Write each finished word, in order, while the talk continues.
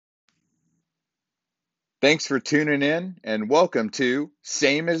Thanks for tuning in and welcome to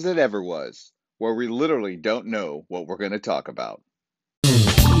Same as It Ever Was, where we literally don't know what we're going to talk about.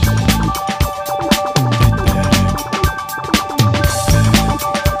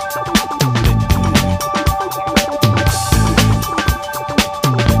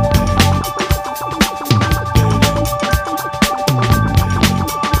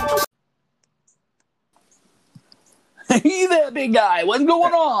 Hey there, big guy. What's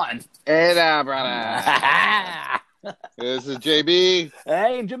going on? Hey there, brother. This is JB.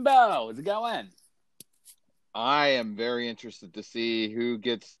 Hey, Jimbo. How's it going? I am very interested to see who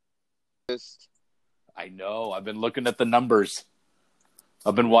gets this. I know. I've been looking at the numbers.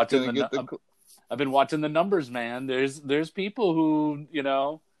 I've been watching I've been watching the numbers, man. There's people who,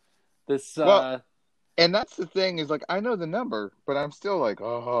 this Well, and that's the thing is like I know the number, but I'm still like,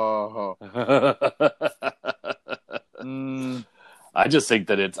 I just think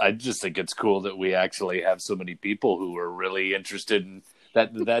it's cool that we actually have so many people who are really interested in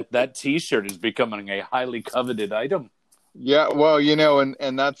that T-shirt is becoming a highly coveted item. Yeah, well,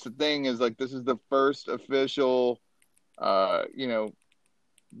 and that's the thing is like this is the first official,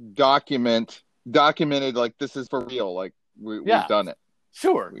 documented like this is for real. Like we've done it.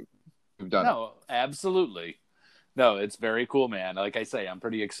 Sure, we've done it. No, absolutely. No, it's very cool, man. Like I say, I'm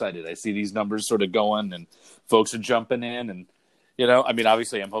pretty excited. I see these numbers sort of going, and folks are jumping in, and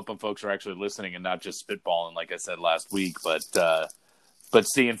obviously, I'm hoping folks are actually listening and not just spitballing, like I said last week, but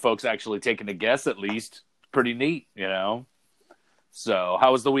seeing folks actually taking a guess at least, pretty neat, So,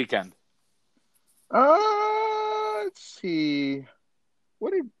 how was the weekend? Let's see.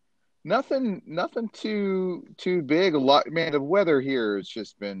 Nothing too big. A lot, man. The weather here has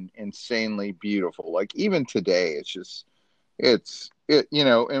just been insanely beautiful. Like even today, and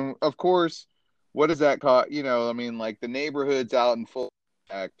of course, what does that cost? Like the neighborhood's out in full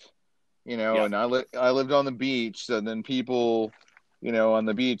effect. Yeah. And I lived on the beach, so then people, on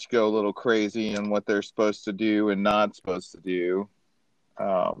the beach go a little crazy on what they're supposed to do and not supposed to do.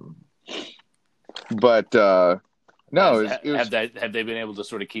 No, have they been able to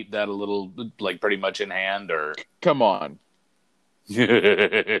sort of keep that a little like pretty much in hand, or come on?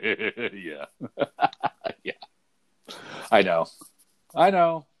 Yeah, yeah, I know.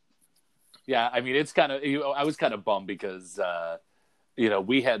 Yeah, I mean, it's kind of. I was kind of bummed because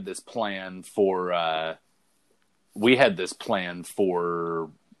we had this plan for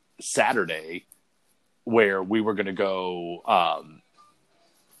Saturday where we were going to go.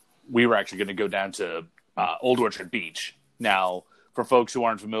 We were actually going to go down to Old Orchard Beach. Now, for folks who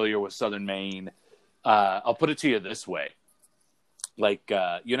aren't familiar with Southern Maine, I'll put it to you this way: like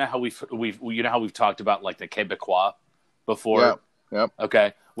how we've talked about like the Quebecois before. Yep.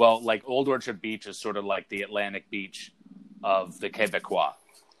 Okay. Well, like Old Orchard Beach is sort of like the Atlantic beach of the Quebecois.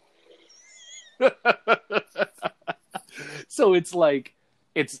 So it's like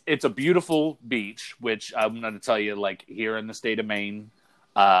it's a beautiful beach, which I'm going to tell you, like here in the state of Maine.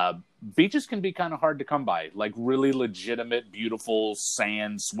 Beaches can be kind of hard to come by, like really legitimate, beautiful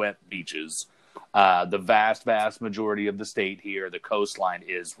sand swept beaches. The vast majority of the state here, the coastline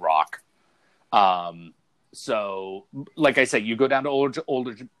is rock. So like I say, you go down to Old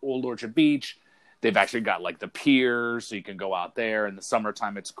Orchard Beach. They've actually got like the pier, so you can go out there. In the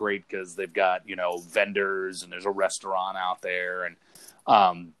summertime, it's great because they've got, vendors and there's a restaurant out there. And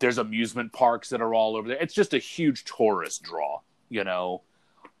there's amusement parks that are all over there. It's just a huge tourist draw,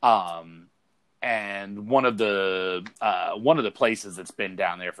 And one of the places that's been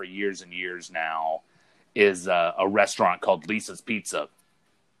down there for years and years now is a restaurant called Lisa's Pizza.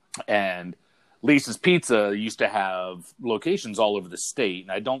 And Lisa's Pizza used to have locations all over the state,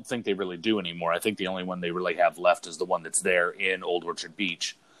 and I don't think they really do anymore. I think the only one they really have left is the one that's there in Old Orchard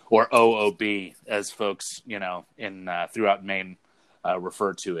Beach, or OOB, as folks, in throughout Maine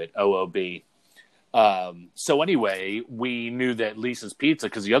refer to it, OOB. So anyway, we knew that Lisa's Pizza,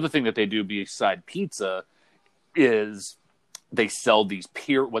 because the other thing that they do beside pizza is they sell these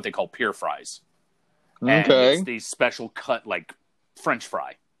what they call pier fries. Okay. And it's these special cut, like French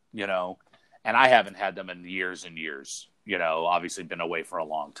fry, and I haven't had them in years and years, obviously been away for a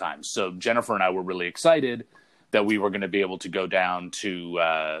long time. So Jennifer and I were really excited that we were going to be able to go down to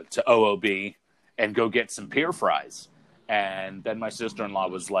OOB and go get some pier fries. And then my sister-in-law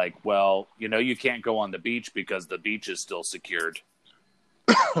was like, well, you can't go on the beach because the beach is still secured.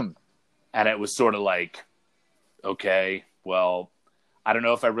 And it was sort of like, okay, well, I don't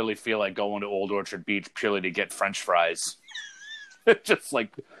know if I really feel like going to Old Orchard Beach purely to get French fries. Just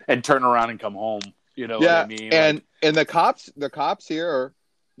like, and turn around and come home. You know what I mean? And the cops here are,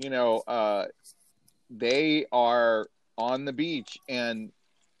 they are on the beach, and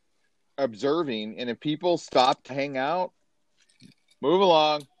observing, and if people stop to hang out, move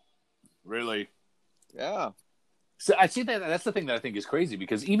along. Really. Yeah. So I see that that's the thing that I think is crazy,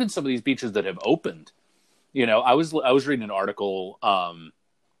 because even some of these beaches that have opened, you know, I was reading an article,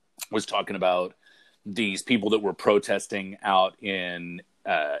 was talking about these people that were protesting out in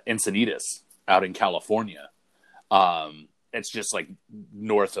Encinitas, out in California. It's just like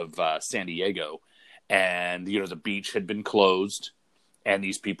north of San Diego, and you know the beach had been closed, and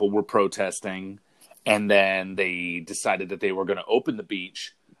these people were protesting, and then they decided that they were going to open the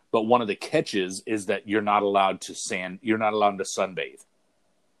beach. But one of the catches is that you're not allowed to sunbathe.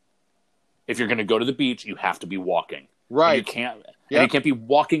 If you're going to go to the beach, you have to be walking. Right. And you can't be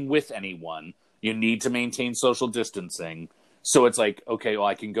walking with anyone. You need to maintain social distancing. So it's like, okay, well,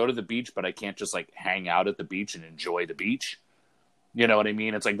 I can go to the beach, but I can't just like hang out at the beach and enjoy the beach. You know what I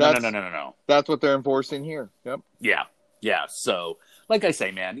mean? It's like, no. That's what they're enforcing here. Yep. Yeah. Yeah. So like I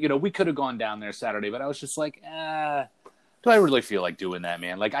say, man, you know, we could have gone down there Saturday, but I was just like, do I really feel like doing that,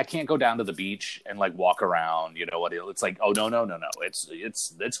 man? Like, I can't go down to the beach and like walk around. You know what? It's like, oh no,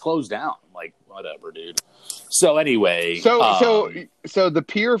 it's closed down. Like, whatever, dude. So anyway, so the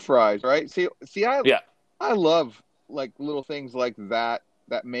pier fries, right? See, I love like little things like that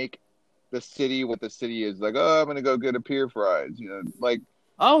make the city what the city is. Like, oh, I'm gonna go get a pier fries. You know, like,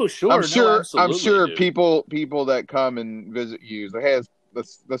 oh sure, I'm sure dude. people that come and visit you, like, hey,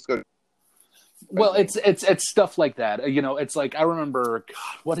 let's go. Well, it's stuff like that. You know, it's like, I remember,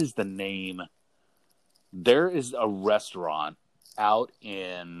 God, what is the name? There is a restaurant out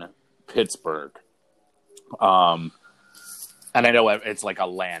in Pittsburgh. And I know it's like a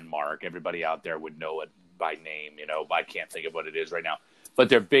landmark. Everybody out there would know it by name. You know, I can't think of what it is right now. But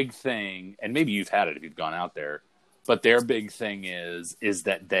their big thing, and maybe you've had it if you've gone out there, but their big thing is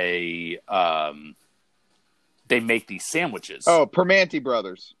that they make these sandwiches. Oh, Permanente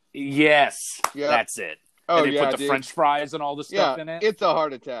Brothers. Yes, yep. That's it. Oh, and they put the French fries and all the stuff in it. It's a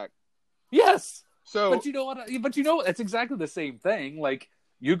heart attack. Yes. So, but you know what? It's exactly the same thing. Like,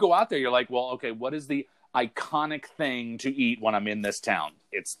 you go out there, you're like, well, okay, what is the iconic thing to eat when I'm in this town?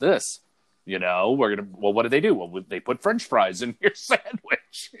 It's this. You know, what do they do? Well, they put French fries in your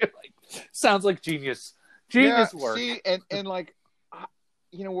sandwich. Like, sounds like genius work. See, and like,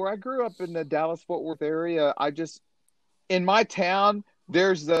 you know, where I grew up in the Dallas-Fort Worth area, in my town,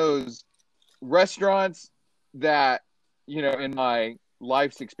 there's those restaurants that, you know, in my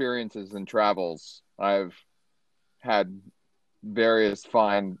life's experiences and travels, I've been to various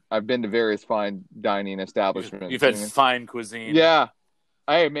fine dining establishments. You've had fine cuisine. Yeah.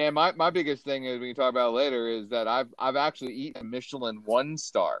 Hey, man, my biggest thing is, we can talk about it later, is that I've actually eaten a Michelin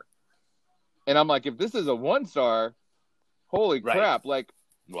 1-star. And I'm like, if this is a 1-star, holy crap. Like,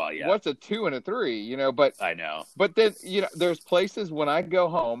 well, yeah. What's a 2 and a 3, you know? But I know. But then, you know, there's places when I go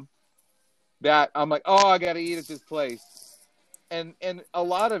home that I'm like, oh, I got to eat at this place. And a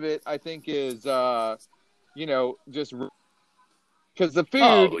lot of it, I think, is, you know, just because the food,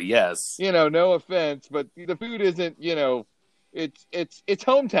 oh, yes. You know, no offense, but the food isn't, you know, it's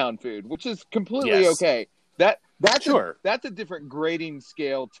hometown food, which is completely okay. That's sure. That's a different grading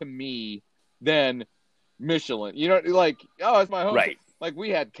scale to me than Michelin. You know, like, oh, it's my home. Right. Like,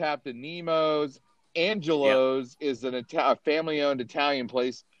 we had Captain Nemo's, Angelo's is a family-owned Italian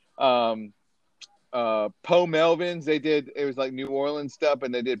place. Po Melvin's, it was like New Orleans stuff,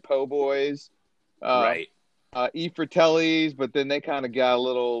 and they did Po' Boys. Right. E. Fratelli's, but then they kind of got a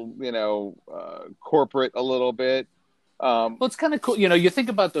little, you know, corporate a little bit. Well, it's kind of cool. You know, you think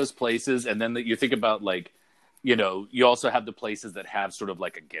about those places, and then you think about, like, you know, you also have the places that have sort of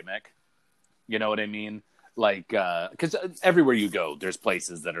like a gimmick. You know what I mean? Like, because everywhere you go, there's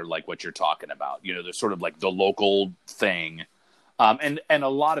places that are like what you're talking about. You know, there's sort of like the local thing. And a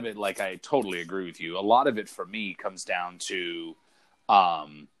lot of it, like, I totally agree with you. A lot of it for me comes down to a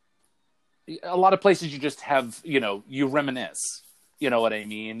lot of places you just have, you know, you reminisce. You know what I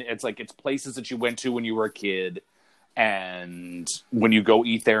mean? It's like, it's places that you went to when you were a kid. And when you go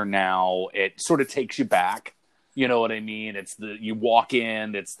eat there now, it sort of takes you back. You know what I mean? You walk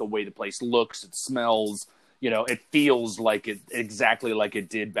in, it's the way the place looks, it smells. You know, it feels like exactly like it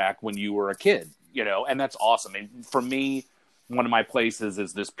did back when you were a kid, you know, and that's awesome. And for me, one of my places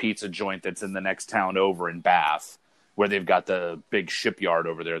is this pizza joint that's in the next town over in Bath, where they've got the big shipyard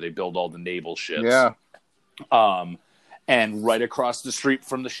over there. They build all the naval ships. Yeah. And right across the street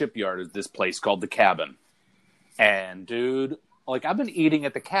from the shipyard is this place called The Cabin. And, dude, like, I've been eating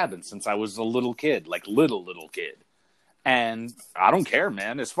at The Cabin since I was a little kid, like little kid. And I don't care,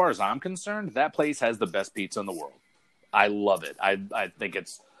 man. As far as I'm concerned, that place has the best pizza in the world. I love it. I think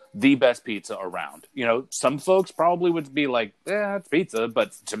it's the best pizza around. You know, some folks probably would be like, "Yeah, it's pizza,"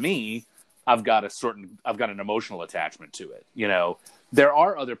 but to me, I've got an emotional attachment to it. You know, there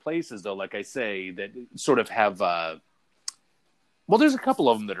are other places though, like I say, that sort of have. Well, there's a couple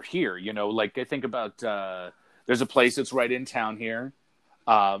of them that are here. You know, like I think about there's a place that's right in town here,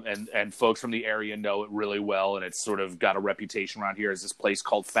 and folks from the area know it really well, and it's sort of got a reputation around here as this place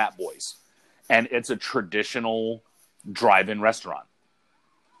called Fat Boys, and it's a traditional drive-in restaurant.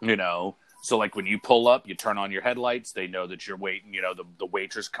 You know, so like when you pull up, you turn on your headlights. They know that you're waiting. You know, the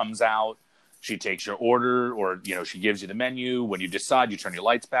waitress comes out. She takes your order, or, you know, she gives you the menu. When you decide, you turn your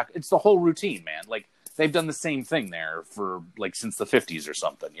lights back. It's the whole routine, man. Like, they've done the same thing there for, like, since the 50s or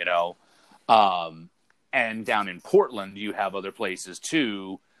something, you know? And down in Portland, you have other places,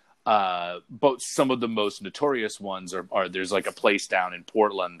 too. But some of the most notorious ones are there's, like, a place down in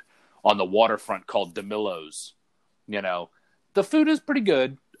Portland on the waterfront called DeMillo's. You know, the food is pretty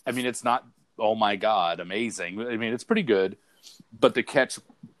good. I mean, it's not, oh, my God, amazing. I mean, it's pretty good. But the catch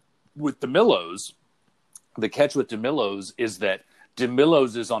with DeMillo's is that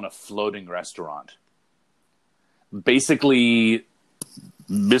DeMillo's is on a floating restaurant. Basically,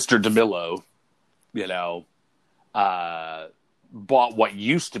 Mr. DeMillo, you know, bought what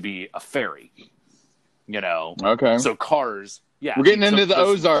used to be a ferry, you know. Okay. So cars, yeah. We're getting into the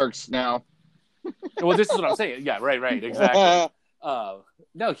Ozarks now. Well, this is what I'm saying. Yeah, right, exactly.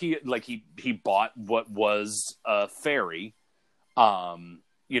 No, he bought what was a ferry,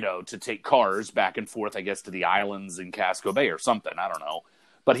 you know, to take cars back and forth, I guess, to the islands in Casco Bay or something. I don't know.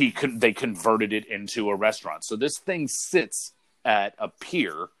 But they converted it into a restaurant. So this thing sits at a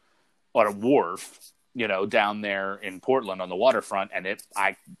pier on a wharf, you know, down there in Portland on the waterfront. And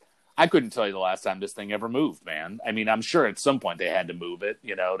I couldn't tell you the last time this thing ever moved, man. I mean, I'm sure at some point they had to move it,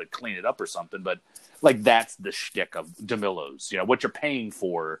 you know, to clean it up or something. But, like, that's the shtick of DeMillo's. You know, what you're paying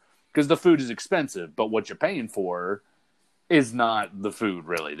for, because the food is expensive, but what you're paying for is not the food,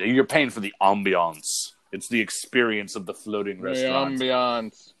 really. You're paying for the ambiance. It's the experience of the floating restaurant. The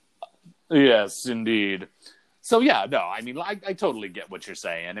ambiance. Yes, indeed. So, yeah, no, I mean, I totally get what you're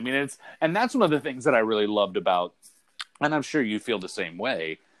saying. I mean, and that's one of the things that I really loved about, and I'm sure you feel the same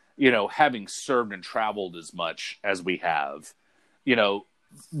way, you know, having served and traveled as much as we have, you know,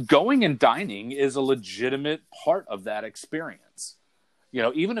 going and dining is a legitimate part of that experience. You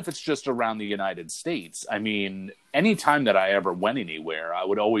know, even if it's just around the United States. I mean, anytime that I ever went anywhere, I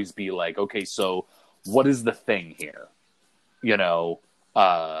would always be like, okay, so what is the thing here? You know,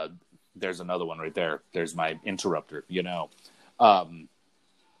 there's another one right there. There's my interrupter, you know.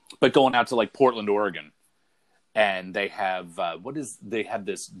 But going out to like Portland, Oregon, and they have, they have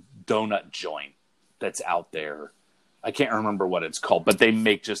this donut joint that's out there. I can't remember what it's called, but they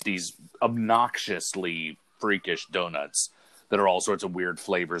make just these obnoxiously freakish donuts that are all sorts of weird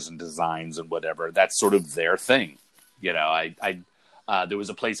flavors and designs and whatever. That's sort of their thing. You know, there was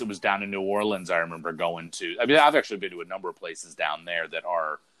a place that was down in New Orleans I remember going to. I mean, I've actually been to a number of places down there that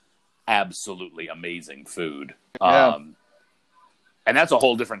are absolutely amazing food. Yeah. And that's a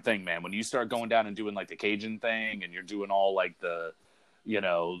whole different thing, man. When you start going down and doing like the Cajun thing and you're doing all like the, you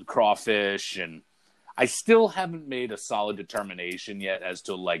know, crawfish, and I still haven't made a solid determination yet as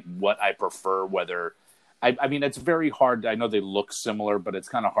to like what I prefer, whether I mean, it's very hard. I know they look similar, but it's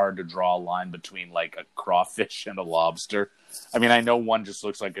kind of hard to draw a line between like a crawfish and a lobster. I mean, I know one just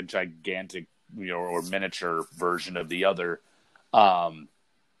looks like a gigantic, you know, or miniature version of the other.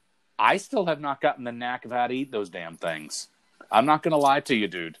 I still have not gotten the knack of how to eat those damn things. I'm not going to lie to you,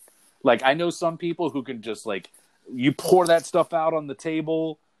 dude. Like, I know some people who can just like, you pour that stuff out on the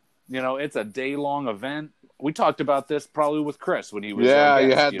table, you know, it's a day-long event. We talked about this probably with Chris when he was guest,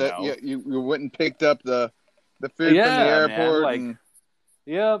 you had that. You went and picked up the food from the airport. Man, like,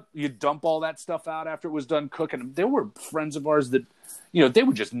 yeah, you dump all that stuff out after it was done cooking. There were friends of ours that, you know, they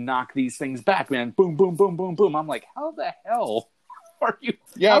would just knock these things back, man. Boom, boom, boom, boom, boom. I'm like, how the hell are you?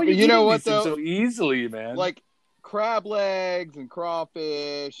 Yeah, but you know what though? So easily, man. Like crab legs and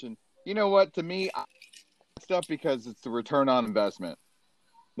crawfish, and you know what? To me, stuff because it's the return on investment.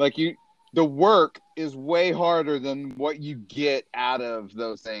 Like the work is way harder than what you get out of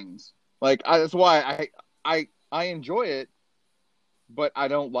those things. Like that's why I enjoy it, but I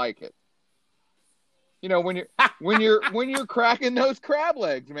don't like it. You know, when you're cracking those crab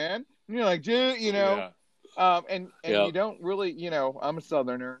legs, man, and you're like, you know, and you don't really, you know, I'm a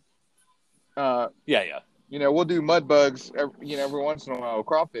Southerner. Yeah. You know, we'll do mud bugs, every once in a while,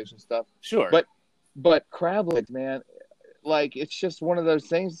 crawfish and stuff. Sure. But crab legs, man. Like, it's just one of those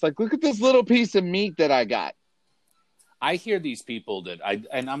things. It's like, look at this little piece of meat that I got. I hear these people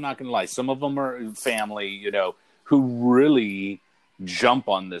and I'm not going to lie, some of them are family, you know, who really jump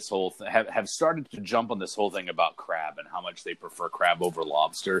on this whole have started to jump on this whole thing about crab and how much they prefer crab over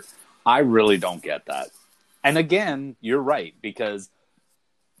lobster. I really don't get that. And again, you're right, because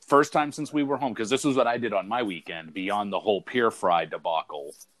first time since we were home, because this was what I did on my weekend beyond the whole pier fry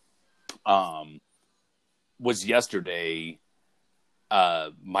debacle, was yesterday.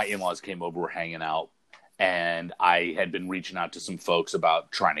 My in-laws came over, were hanging out, and I had been reaching out to some folks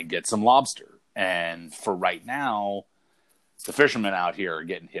about trying to get some lobster. And for right now, the fishermen out here are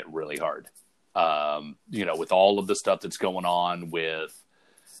getting hit really hard. With all of the stuff that's going on with,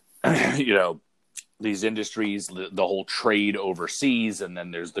 these industries, the whole trade overseas, and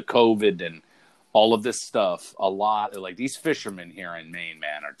then there's the COVID and all of this stuff. A lot, like these fishermen here in Maine,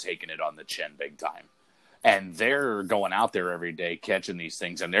 man, are taking it on the chin big time. And they're going out there every day catching these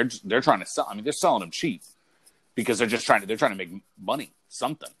things, and they're trying to sell. I mean, they're selling them cheap because they're trying to make money,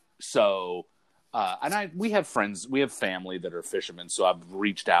 something. So, we have friends, we have family that are fishermen. So I've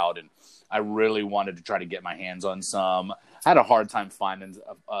reached out, and I really wanted to try to get my hands on some. I had a hard time finding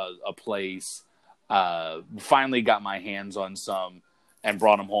a place. Finally got my hands on some and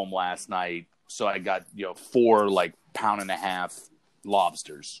brought them home last night. So I got 4 like 1.5-pound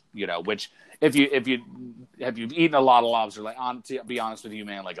lobsters. Which. If you've eaten a lot of lobster, to be honest with you,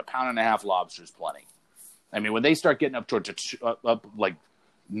 man, like 1.5-pound lobster is plenty. I mean, when they start getting up towards up like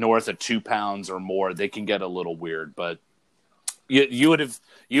north of 2 pounds or more, they can get a little weird. But you would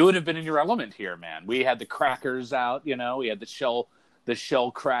have been in your element here, man. We had the crackers out, we had the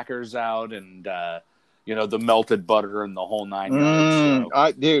shell crackers out, and the melted butter and the whole 9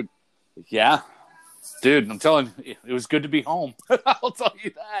 yards. Dude, yeah. Dude, I'm telling you, it was good to be home. I'll tell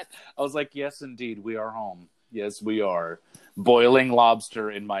you that. I was like, yes, indeed, we are home. Yes, we are. Boiling lobster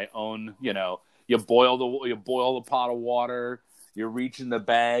in my own, you boil the pot of water, you reach in the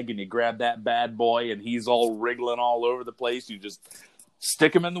bag and you grab that bad boy and he's all wriggling all over the place. You just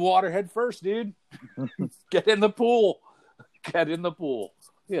stick him in the water head first, dude. Get in the pool.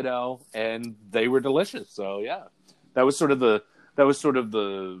 And they were delicious. So yeah, that was sort of the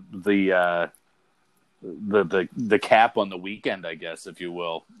cap on the weekend, I guess, if you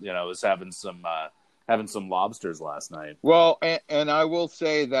will. Was having some lobsters last night. Well, and I will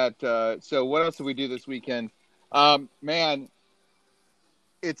say that. So what else did we do this weekend? Man,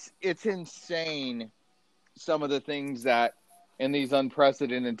 it's insane. Some of the things that in these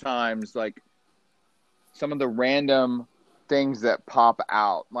unprecedented times, like some of the random things that pop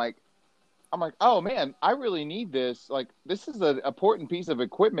out, like. I'm like, oh man, I really need this. Like, this is an important piece of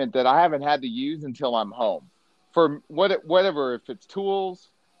equipment that I haven't had to use until I'm home. For whatever, if it's tools,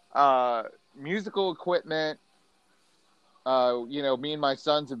 musical equipment. Me and my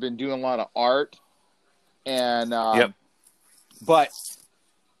sons have been doing a lot of art, and yep. But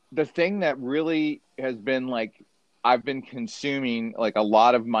the thing that really has been like, I've been consuming like a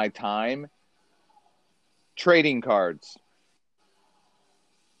lot of my time, trading cards.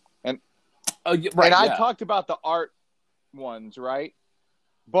 Right, and I talked about the art ones, right?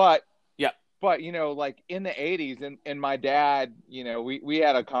 But yeah, like in the 80s, and my dad, we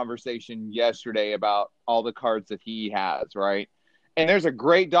had a conversation yesterday about all the cards that he has, right? And there's a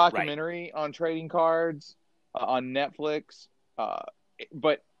great documentary on trading cards on Netflix.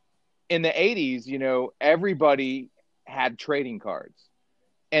 But in the 80s, everybody had trading cards,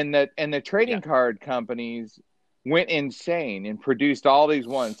 and the trading card companies went insane and produced all these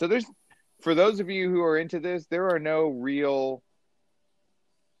ones. So for those of you who are into this, there are no real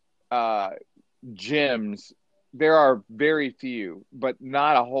gems. There are very few, but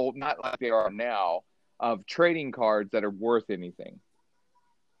not like there are now, of trading cards that are worth anything.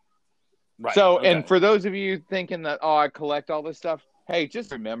 Right. So, and for those of you thinking that, I collect all this stuff, hey,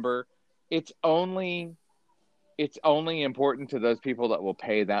 just remember, it's only important to those people that will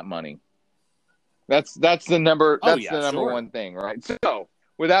pay that money. That's the number. That's the number one thing, right? So,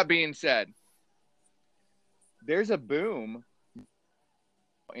 with that being said, there's a boom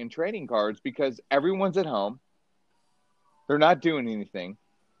in trading cards because everyone's at home. They're not doing anything,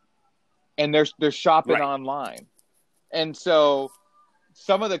 and they're shopping online. And so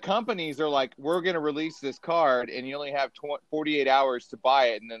some of the companies are like, we're going to release this card, and you only have 48 hours to buy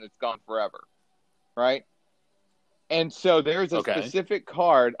it, and then it's gone forever, right? And so there's a specific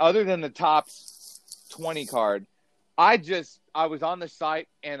card, other than the top 20 card. I was on the site,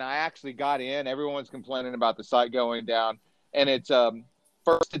 and I actually got in. Everyone's complaining about the site going down, and it's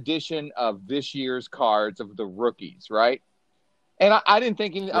first edition of this year's cards of the rookies, right? And I didn't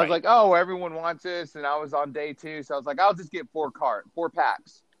think I was like, oh, everyone wants this, and I was on day 2, so I was like, I'll just get 4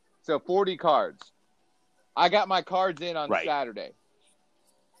 packs, so 40 cards. I got my cards in on Saturday,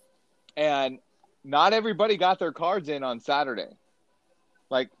 and not everybody got their cards in on Saturday.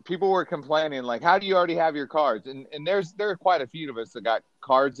 like people were complaining, like, how do you already have your cards? And there are quite a few of us that got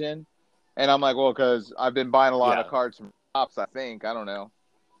cards in, and I'm like, well, because I've been buying a lot of cards from shops. I think, I don't know.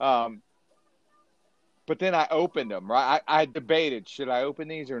 But then I opened them. Right, I debated, should I open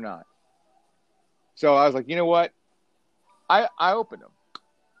these or not? So I was like, you know what? I opened them,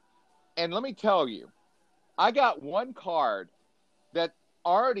 and let me tell you, I got one card that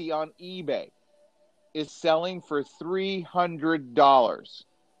already on eBay is selling for $300.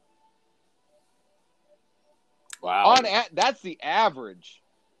 Wow. That's the average.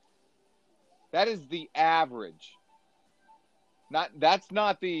 That is the average. That's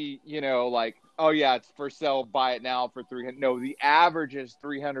not the, like, oh yeah, it's for sale, buy it now for $300. No, the average is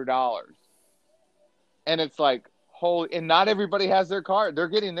 $300. And it's like, holy, and not everybody has their card. They're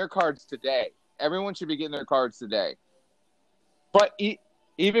getting their cards today. Everyone should be getting their cards today. But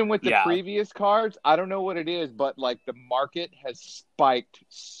even with the previous cards, I don't know what it is, but like the market has spiked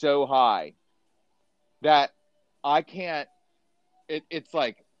so high that I can't. It's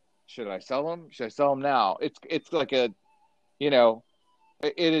like, should I sell them? Should I sell them now? It's like a,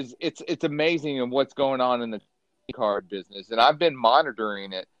 it's amazing of what's going on in the card business, and I've been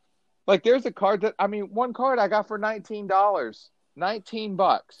monitoring it. Like there's a card one card I got for $19,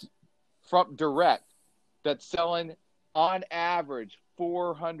 $19 from direct, that's selling on average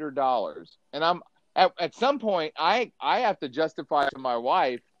 $400, and I'm at some point I have to justify to my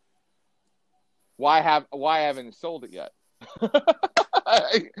wife why I haven't sold it yet.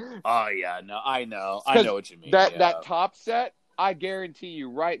 Oh yeah, no, I know what you mean. That top set, I guarantee you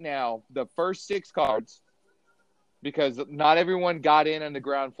right now, the first 6 cards, because not everyone got in on the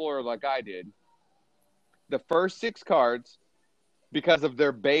ground floor like I did. The first 6 cards, because of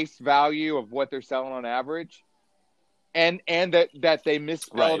their base value of what they're selling on average, and that they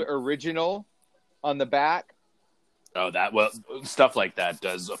misspelled original on the back. Oh, stuff like that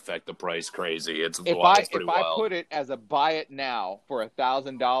does affect the price crazy. If I put it as a buy it now for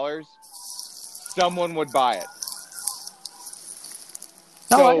 $1,000, someone would buy it.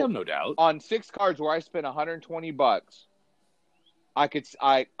 No, so I have no doubt. On 6 cards where I spent $120,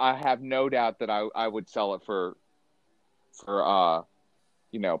 I have no doubt that I would sell it for that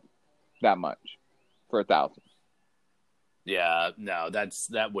much, for $1,000. Yeah, no, that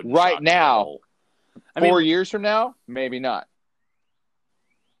wouldn't right shock now. Me. 4 years from now, maybe not.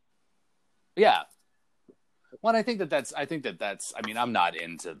 Yeah. Well, I think that's. I'm not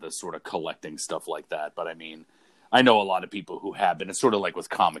into the sort of collecting stuff like that, but I know a lot of people who have been. It's sort of like with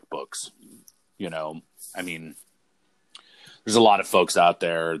comic books, there's a lot of folks out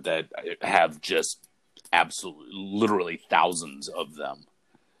there that have just absolutely, literally thousands of them,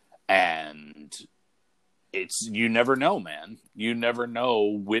 and you never know, man. You never know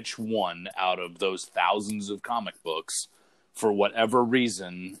which one out of those thousands of comic books, for whatever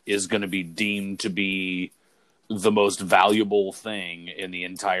reason, is going to be deemed to be the most valuable thing in the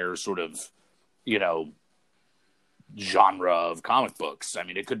entire sort of, genre of comic books.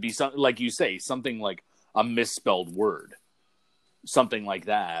 It could be something, like you say, something like a misspelled word, something like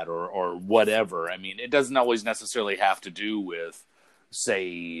that, or whatever. It doesn't always necessarily have to do with,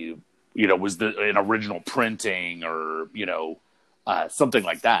 say, was an original printing or, something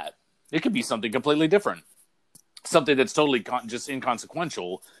like that. It could be something completely different. Something that's totally just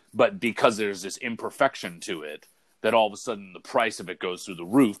inconsequential, but because there's this imperfection to it, that all of a sudden the price of it goes through the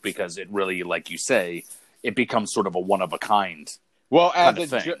roof because it really, like you say, it becomes sort of a one-of-a-kind. Well, as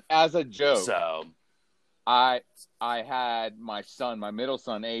a joke, so I had my middle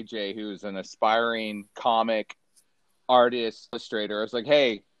son, AJ, who's an aspiring comic artist, illustrator. I was like,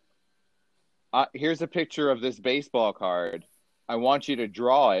 hey, here's a picture of this baseball card. I want you to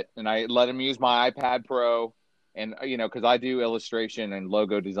draw it. And I let him use my iPad Pro, and, because I do illustration and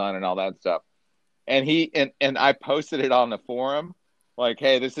logo design and all that stuff. And and I posted it on the forum, like,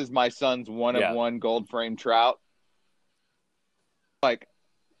 hey, this is my son's one-of-one gold frame trout. Like,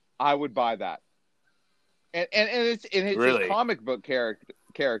 I would buy that. And it's really? His comic book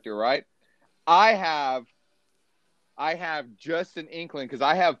character, right? I have just an inkling, because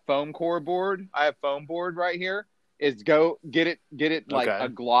I have foam board right here. Is go get it like a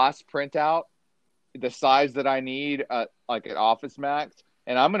gloss printout, the size that I need, like at Office Max,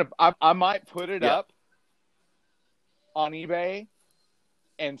 and I might put it up on eBay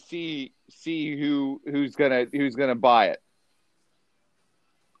and see who's gonna buy it.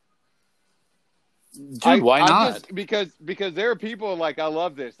 Dude, why not? Because there are people like, I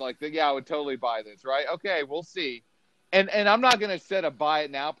love this, like, I would totally buy this, right? Okay, we'll see. And I'm not going to set a buy it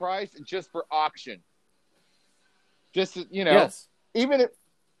now price just for auction. Just, yes. Even if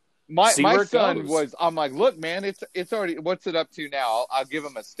See my where it son goes. was. I'm like, look, man, it's already. What's it up to now? I'll give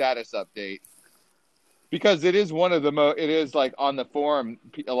him a status update because it is one of the most. It is like on the forum.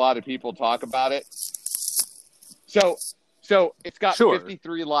 A lot of people talk about it. So it's got Sure.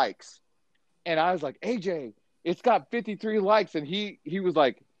 53 likes, and I was like, AJ, it's got 53 likes, and he was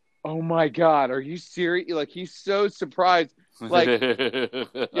like, oh my God, are you serious? Like, he's so surprised. Like,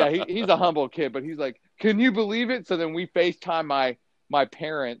 yeah, he's a humble kid, but he's like, can you believe it? So then we FaceTime my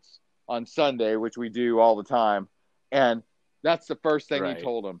parents on Sunday, which we do all the time, and that's the first thing Right. he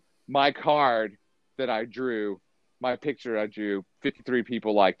told them. My card that I drew, my picture I drew, 53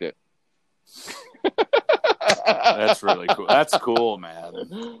 people liked it. That's really cool. That's cool, man.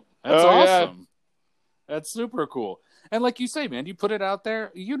 That's awesome. Yeah. That's super cool. And like you say, man, you put it out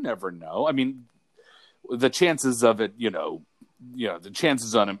there, you never know. I mean, the chances of it, the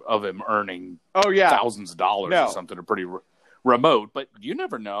chances of him earning thousands of dollars or something are pretty remote, but you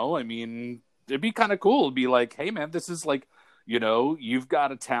never know. I mean, it'd be kind of cool. It'd be like, hey, man, this is like, you've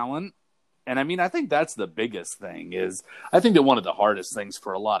got a talent. And I mean, I think that's the biggest thing is I think that one of the hardest things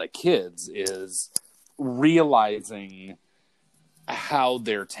for a lot of kids is realizing how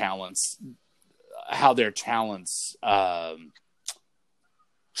their talents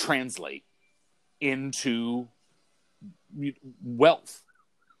translate into wealth,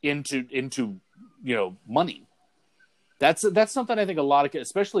 into money. That's something I think a lot of kids,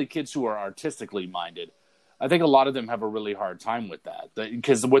 especially kids who are artistically minded, I think a lot of them have a really hard time with that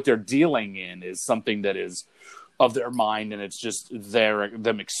because what they're dealing in is something that is of their mind, and it's just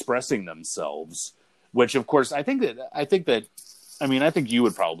them expressing themselves. Which, of course, I think you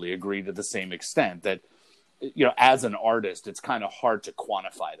would probably agree to the same extent that, as an artist, it's kind of hard to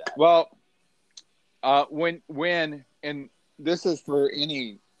quantify that. Well, when and this is for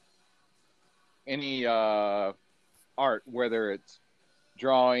any art, whether it's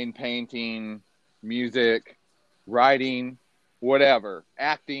drawing, painting, music, writing, whatever,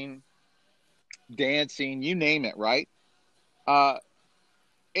 acting, dancing, you name it, right?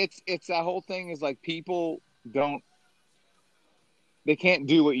 It's that whole thing is like people they can't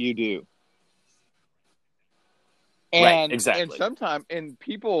do what you do. And, right, exactly. And sometimes,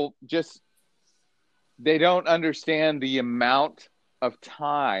 people just, they don't understand the amount of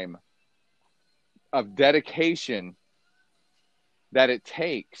time, of dedication that it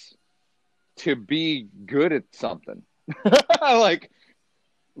takes to be good at something. Like,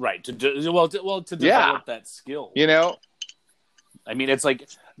 right. To develop that skill. I mean, it's like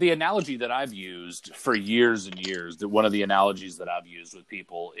the analogy that I've used for years and years, that one of the analogies that I've used with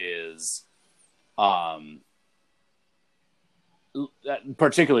people is,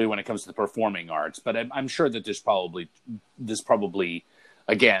 particularly when it comes to the performing arts, but I'm sure that this probably,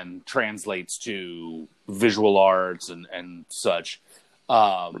 again, translates to visual arts and such,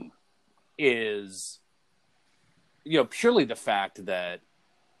 is, purely the fact that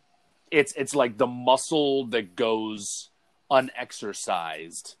it's like the muscle that goes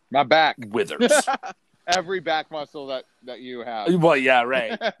unexercised. My back withers. Every back muscle that you have. Well, yeah,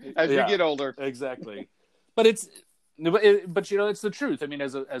 right. As you get older, exactly. But it's the truth. I mean,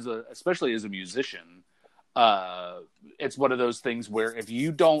 especially as a musician, it's one of those things where if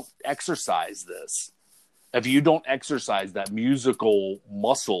you don't exercise that musical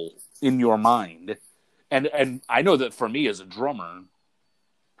muscle in your mind, and I know that for me as a drummer,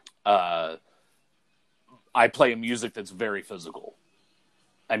 I play a music that's very physical.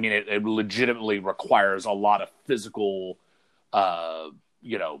 I mean, it legitimately requires a lot of physical,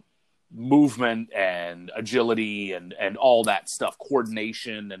 movement and agility and all that stuff,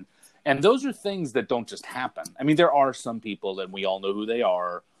 coordination. And those are things that don't just happen. I mean, there are some people, and we all know who they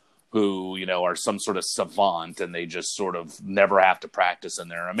are, who, are some sort of savant and they just sort of never have to practice and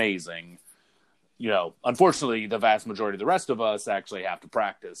they're amazing. Unfortunately, the vast majority of the rest of us actually have to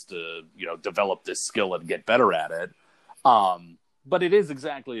practice to, develop this skill and get better at it. But it is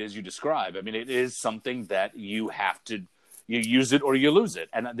exactly as you describe. I mean, it is something that you use it or you lose it.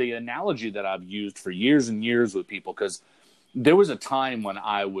 And the analogy that I've used for years and years with people, because there was a time when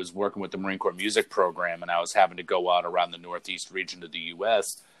I was working with the Marine Corps music program and I was having to go out around the Northeast region of the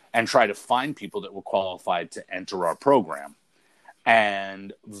U.S. and try to find people that were qualified to enter our program.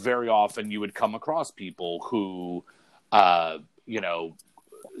 And very often you would come across people who,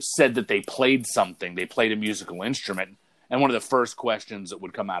 said that they played a musical instrument. And one of the first questions that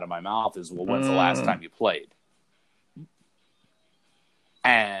would come out of my mouth is, well, when's the last time you played?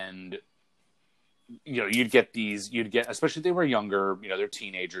 And, you'd get, especially if they were younger, they're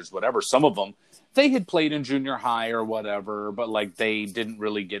teenagers, whatever. Some of them, they had played in junior high or whatever, but like they didn't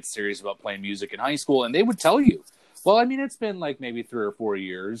really get serious about playing music in high school. And they would tell you, well, I mean, it's been like maybe 3 or 4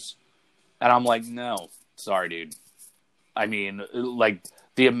 years. And I'm like, no, sorry, dude. I mean, like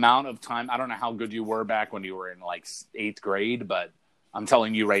the amount of time, I don't know how good you were back when you were in like 8th grade, but I'm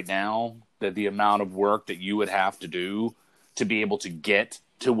telling you right now that the amount of work that you would have to do to be able to get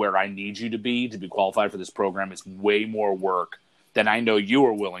to where I need you to be qualified for this program is way more work than I know you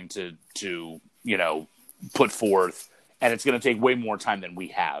are willing to, put forth. And it's going to take way more time than we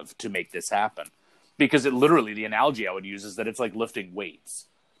have to make this happen. Because it literally, the analogy I would use is that it's like lifting weights.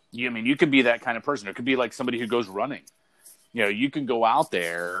 You could be that kind of person. It could be like somebody who goes running. You can go out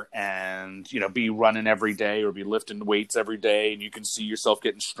there and, be running every day or be lifting weights every day, and you can see yourself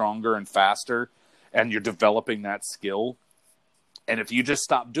getting stronger and faster, and you're developing that skill. And if you just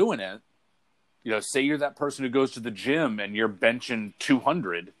stop doing it, say you're that person who goes to the gym and you're benching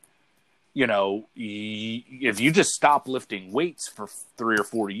 200, if you just stop lifting weights for 3 or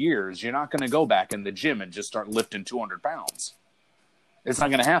 4 years, you're not going to go back in the gym and just start lifting 200 pounds. It's not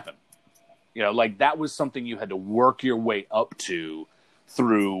going to happen. That was something you had to work your way up to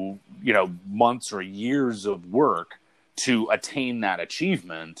through, months or years of work to attain that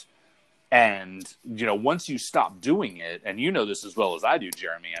achievement. And, once you stop doing it, and you know this as well as I do,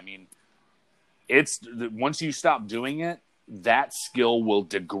 Jeremy, I mean, once you stop doing it, that skill will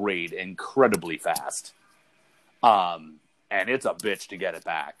degrade incredibly fast. And it's a bitch to get it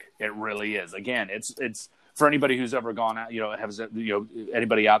back. It really is. Again, it's for anybody who's ever gone out,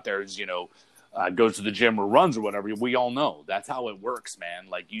 anybody out there who's, goes to the gym or runs or whatever, we all know that's how it works, man.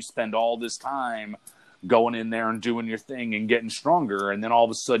 Like, you spend all this time going in there and doing your thing and getting stronger. And then all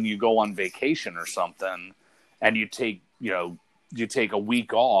of a sudden you go on vacation or something and you take a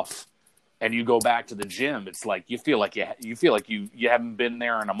week off and you go back to the gym. It's like, you feel like you haven't been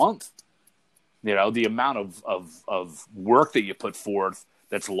there in a month. The amount of work that you put forth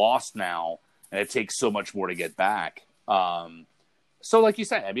that's lost now, and it takes so much more to get back. So like you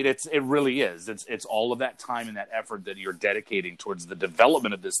say, I mean, it really is. It's all of that time and that effort that you're dedicating towards the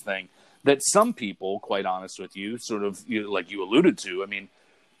development of this thing that some people, quite honest with you, sort of, like you alluded to, I mean,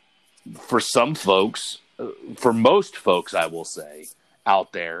 for some folks, for most folks, I will say,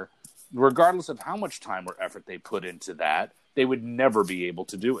 out there, regardless of how much time or effort they put into that, they would never be able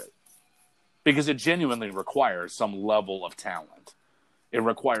to do it. Because it genuinely requires some level of talent. It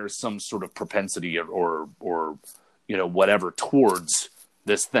requires some sort of propensity or whatever towards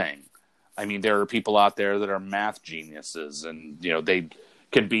this thing. I mean, there are people out there that are math geniuses, and they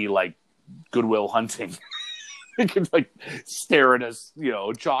can be like Goodwill Hunting. They can like stare at a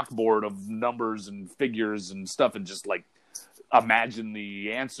chalkboard of numbers and figures and stuff and just like imagine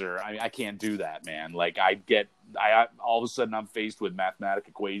the answer. I can't do that, man. Like, I all of a sudden I'm faced with mathematical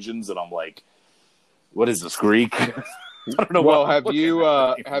equations and I'm like, what is this, Greek? I don't know. Well, have you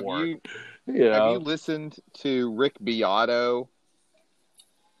listened to Rick Beato?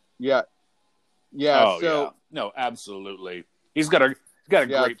 Yeah. Oh, so yeah. No, absolutely. He's got a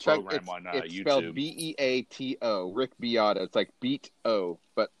great program on YouTube. It's spelled Beato, Rick Beato. It's like Beat-O,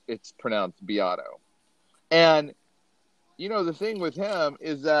 but it's pronounced Beato. And the thing with him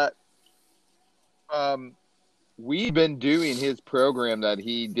is that we've been doing his program that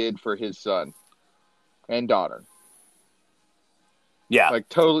he did for his son and daughter. Yeah. Like,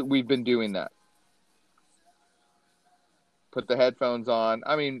 totally, we've been doing that. Put the headphones on.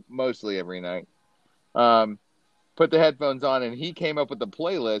 I mean, mostly every night. Put the headphones on, and he came up with a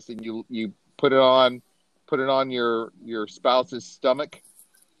playlist, and you put it on your spouse's stomach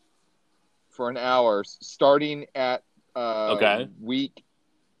for an hour, starting at week,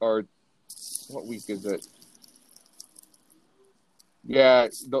 or what week is it? Yeah,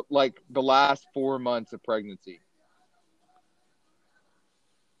 the last 4 months of pregnancy.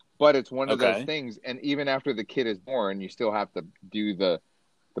 But it's one of those things, and even after the kid is born, you still have to do the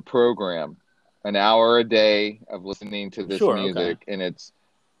program, an hour a day of listening to this music, and it's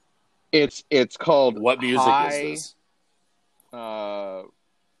called What music is this? Hold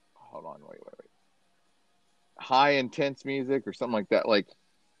on, wait. High intense music or something like that. Like,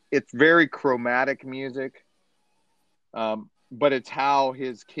 it's very chromatic music, but it's how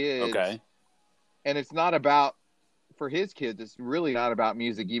his kids. And it's not about. For his kids, it's really not about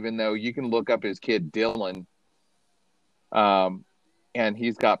music, even though you can look up his kid Dylan, and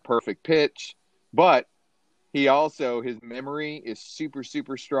he's got perfect pitch, but his memory is super,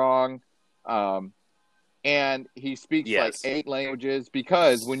 super strong, and he speaks like 8 languages,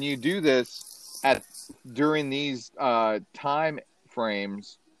 because when you do this during these time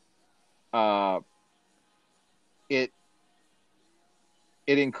frames, it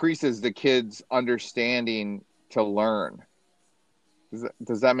increases the kid's understanding to learn.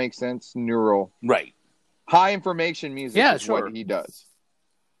 Does that make sense? Neural. Right. High information music is what he does.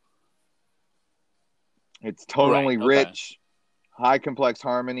 It's Right. tonally Okay. rich, high complex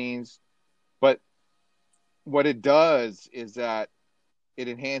harmonies. But what it does is that it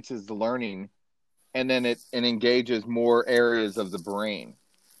enhances the learning, and then it engages more areas of the brain.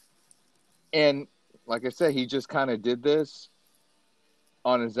 And like I said, he just kind of did this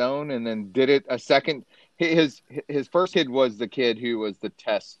on his own, and then did it a second. His first kid was the kid who was the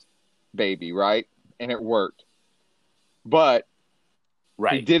test baby, right? And it worked. But he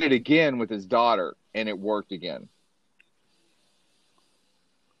Right. did it again with his daughter, and it worked again.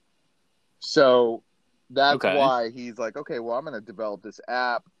 So that's Okay. why he's like, okay, well, I'm going to develop this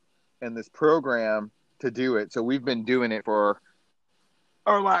app and this program to do it. So we've been doing it for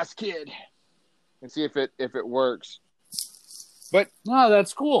our last kid and see if it works. But Oh,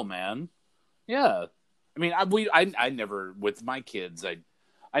 that's cool, man. Yeah. I mean, I never with my kids.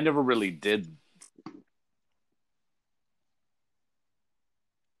 I never really did.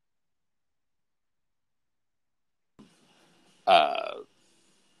 Uh,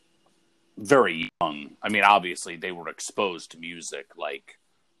 Very young. I mean, obviously they were exposed to music like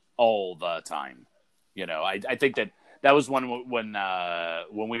all the time. You know, I think that was one when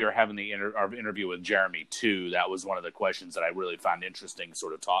we were having our interview with Jeremy too. That was one of the questions that I really found interesting,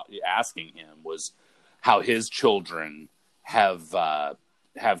 sort of asking him was how his children have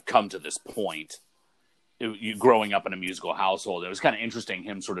come to this point. Growing up in a musical household, it was kind of interesting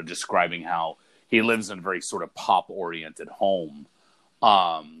him sort of describing how he lives in a very sort of pop oriented home.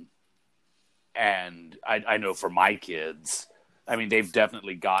 Um, and I know for my kids, I mean, they've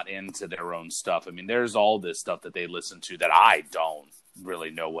definitely got into their own stuff. I mean, there's all this stuff that they listen to that I don't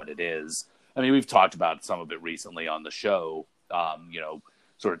really know what it is. I mean, we've talked about some of it recently on the show,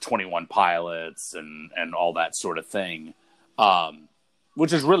 sort of 21 Pilots and all that sort of thing,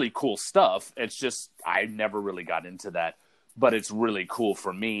 which is really cool stuff. It's just, I never really got into that. But it's really cool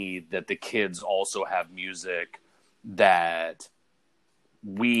for me that the kids also have music that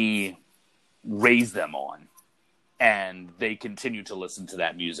we raise them on, and they continue to listen to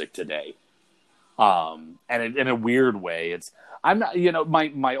that music today. And in a weird way, I'm not,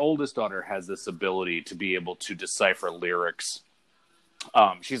 my oldest daughter has this ability to be able to decipher lyrics.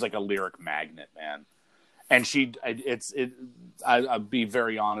 She's like a lyric magnet, man. And I'll be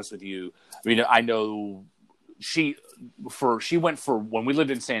very honest with you. I mean, I know she went for, when we lived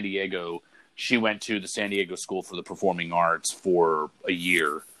in San Diego, she went to the San Diego School for the Performing Arts for a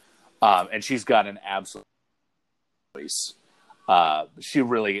year. And she's got an absolute voice. She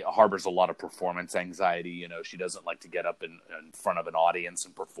really harbors a lot of performance anxiety. You know, she doesn't like to get up in front of an audience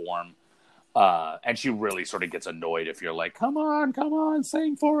and perform. And she really sort of gets annoyed if you're like, come on,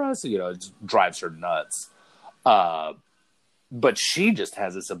 sing for us. You know, it just drives her nuts. But she just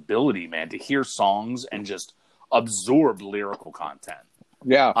has this ability, man, to hear songs and just absorb lyrical content.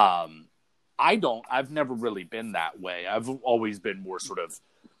 yeah, I've never really been that way. I've always been more sort of,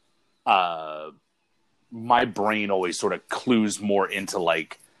 my brain always sort of clues more into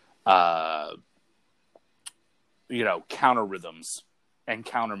like, counter rhythms and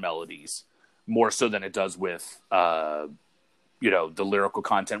counter melodies more so than it does with, the lyrical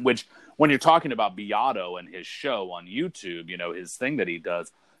content, which when you're talking about Beato and his show on YouTube, his thing that he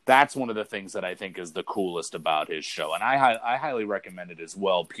does, that's one of the things that I think is the coolest about his show. And I highly recommend it as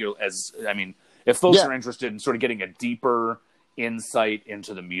well. If folks yeah, are interested in sort of getting a deeper insight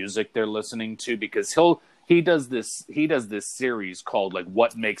into the music they're listening to, because he does this series called like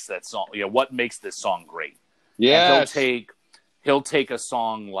what makes that song, what makes this song great. And yes, he'll take a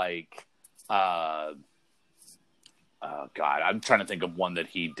song like God, I'm trying to think of one that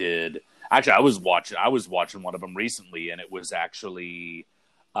he did. Actually, I was watching one of them recently, and it was actually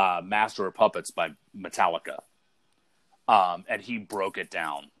Master of Puppets by Metallica. And he broke it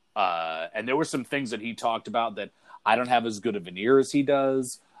down. And there were some things that he talked about that I don't have as good of an ear as he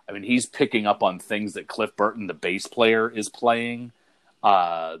does. I mean, he's picking up on things that Cliff Burton, the bass player, is playing.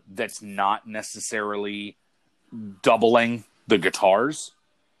 That's not necessarily doubling the guitars.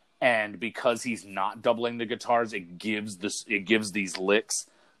 And because he's not doubling the guitars, it gives these licks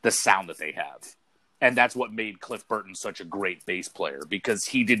the sound that they have. And that's what made Cliff Burton such a great bass player, because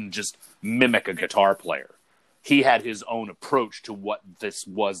he didn't just mimic a guitar player. He had his own approach to what this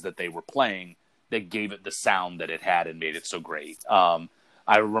was that they were playing that gave it the sound that it had and made it so great.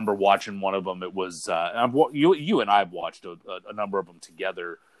 I remember watching one of them. It was you and I have watched a number of them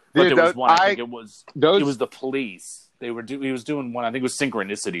together, but dude. there was one. I think it was Those, the Police. He was doing one. I think it was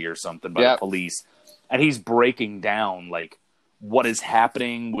Synchronicity or something by the yeah, Police, and he's breaking down like what is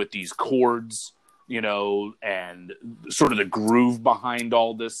happening with these chords, and sort of the groove behind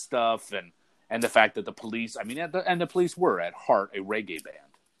all this stuff, and the fact that the Police. I mean, and the Police were at heart a reggae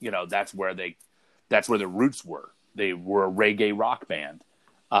band. That's where they That's where their roots were. They were a reggae rock band.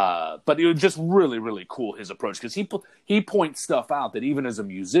 But it was just really, really cool, his approach, because he points stuff out that even as a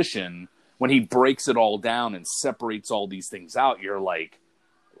musician, when he breaks it all down and separates all these things out, you're like,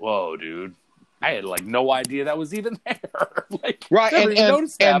 whoa, dude. I had like no idea that was even there. Like, right, never even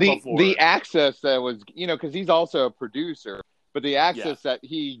noticed that before. The access that was, because he's also a producer, but the access that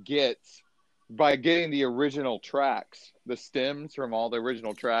he gets by getting the original tracks, the stems from all the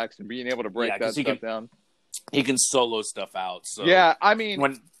original tracks, and being able to break that stuff down. He can solo stuff out. So yeah, I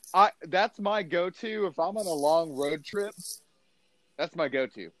mean, that's my go-to if I'm on a long road trip. That's my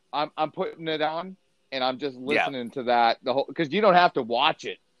go-to. I'm putting it on and I'm just listening to that the whole, because you don't have to watch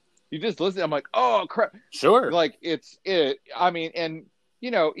it. You just listen. I'm like, oh crap. Sure. Like I mean, and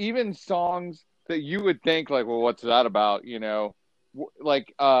even songs that you would think like, well, what's that about?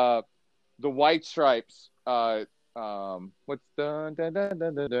 Like the White Stripes. What's dun dun dun dun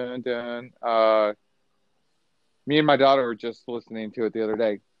dun dun dun. Me and my daughter were just listening to it the other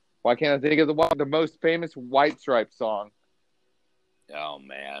day. Why can't I think of the most famous White Stripes song? Oh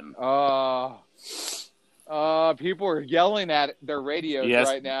man. People are yelling at their radios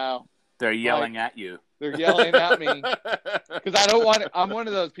right now. They're yelling at you. They're yelling at me because I don't want. I'm one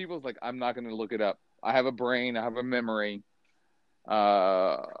of those people who's like, I'm not going to look it up. I have a brain. I have a memory.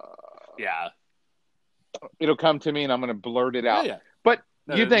 Yeah. It'll come to me, and I'm going to blurt it out. Yeah. But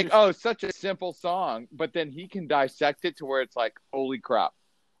you think, oh, such a simple song, but then he can dissect it to where it's like, holy crap,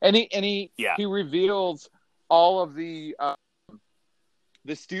 and he reveals all of the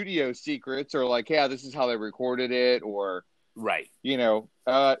studio secrets, or like, yeah, this is how they recorded it, or right.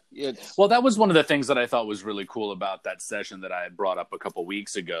 It's that was one of the things that I thought was really cool about that session that I had brought up a couple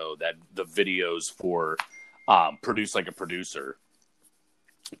weeks ago, that the videos for Produce Like a Producer.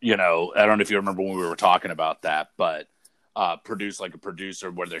 I don't know if you remember when we were talking about that, but Produce Like a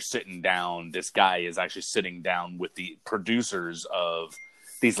Producer, where they're sitting down, this guy is actually sitting down with the producers of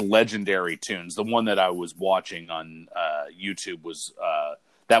these legendary tunes. The one that I was watching on YouTube was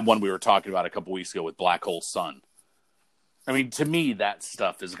that one we were talking about a couple weeks ago with Black Hole Sun. I mean, to me, that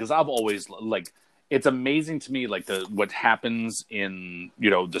stuff is, because I've always, like, it's amazing to me, like, what happens in,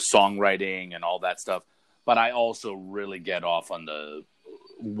 the songwriting and all that stuff. But I also really get off on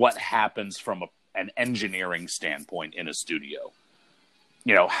what happens from an engineering standpoint in a studio.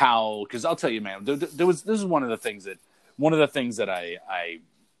 How, because I'll tell you, man, this is one of the things that I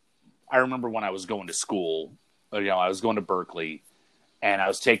remember when I was going to school. I was going to Berkeley, and I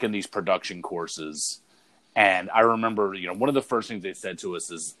was taking these production courses. And I remember, one of the first things they said to us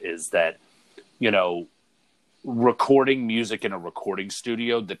is that, recording music in a recording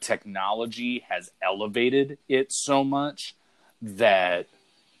studio, the technology has elevated it so much that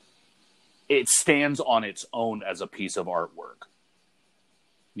it stands on its own as a piece of artwork.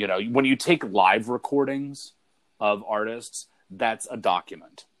 When you take live recordings of artists, that's a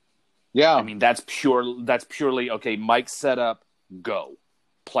document. Yeah. I mean, that's purely, okay, mic set up, go,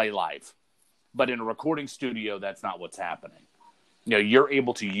 play live. But in a recording studio, that's not what's happening. You're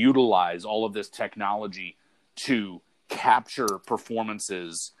able to utilize all of this technology to capture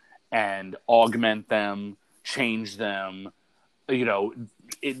performances and augment them, change them,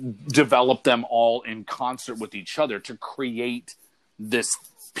 develop them all in concert with each other to create this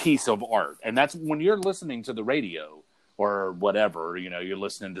piece of art. And that's when you're listening to the radio or whatever, you're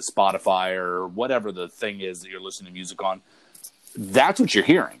listening to Spotify or whatever the thing is that you're listening to music on, that's what you're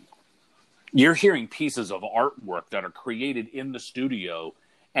hearing. You're hearing pieces of artwork that are created in the studio,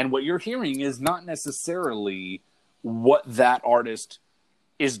 and what you're hearing is not necessarily what that artist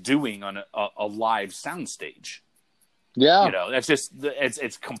is doing on a live soundstage. Yeah. That's just,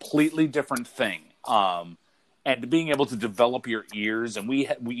 it's completely different thing. And being able to develop your ears, and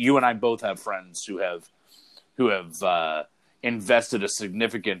you and I both have friends who have invested a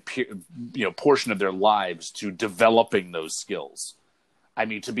significant portion of their lives to developing those skills. I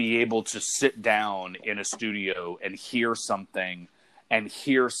mean, to be able to sit down in a studio and hear something and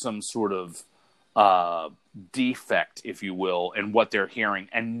hear some sort of defect, if you will, in what they're hearing,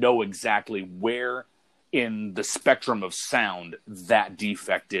 and know exactly where in the spectrum of sound that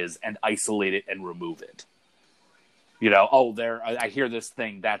defect is, and isolate it and remove it. I hear this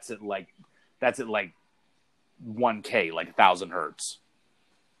thing, that's at like 1K, like 1,000 hertz.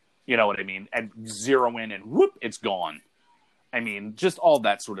 You know what I mean? And zero in and whoop, it's gone. I mean, just all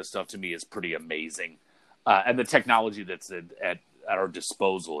that sort of stuff to me is pretty amazing. And the technology that's at our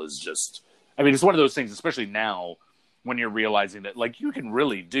disposal is just, I mean, it's one of those things, especially now when you're realizing that, like, you can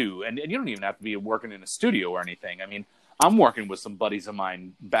really do, and you don't even have to be working in a studio or anything. I mean, I'm working with some buddies of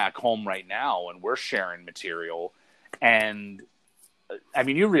mine back home right now, and we're sharing material. And I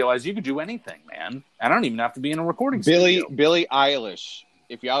mean, you realize you could do anything, man. I don't even have to be in a recording studio. Billie Eilish.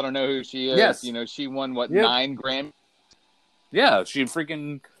 If y'all don't know who she is, Yes. you know, she won, what, Yep. 9 Grammys? Yeah,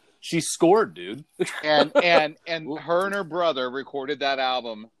 she scored, dude. And her and her brother recorded that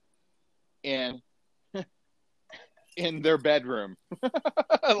album in their bedroom.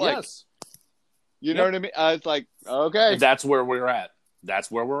 Yes. You know what I mean? It's like, okay. That's where we're at.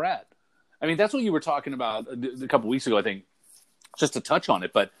 I mean, that's what you were talking about a couple weeks ago, I think, just to touch on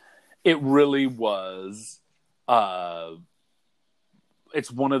it. But it really was,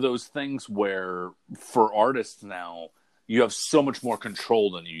 it's one of those things where for artists now, you have so much more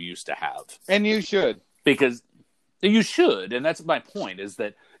control than you used to have. And you should. Because you should. And that's my point, is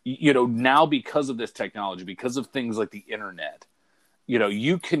that, you know, now because of this technology, because of things like the internet, you know,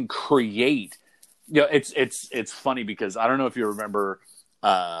 you can create, you know, it's funny because I don't know if you remember,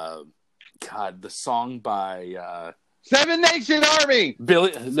 the song by Seven Nation Army.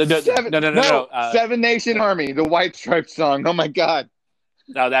 Billy. No. Seven Nation Army, the White Stripes song. Oh my God.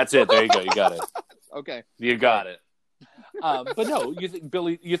 No, that's it. There you go. You got it. Okay. You got it. But no, you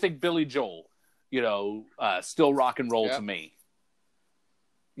think Billy Joel, you know, still rock and roll to me.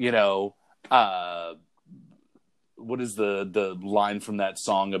 You know, what is the line from that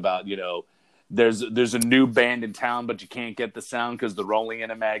song about, you know, there's a new band in town, but you can't get the sound because they're only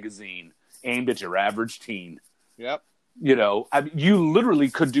in a magazine aimed at your average teen. Yep. You know, I mean, you literally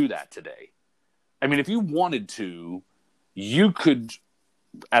could do that today. I mean, if you wanted to, you could,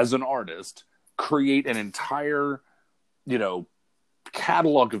 as an artist, create an entire, you know,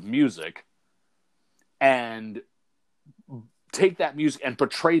 catalog of music and take that music and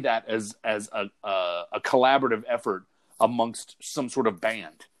portray that as a collaborative effort amongst some sort of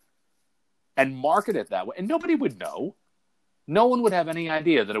band and market it that way. And nobody would know. No one would have any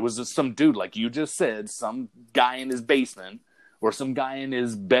idea that it was just some dude, like you just said, some guy in his basement or some guy in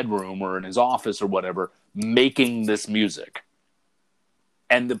his bedroom or in his office or whatever, making this music.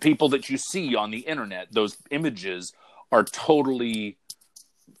 And the people that you see on the internet, those images are totally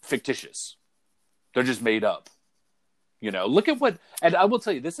fictitious. They're just made up. You know, look at what, and I will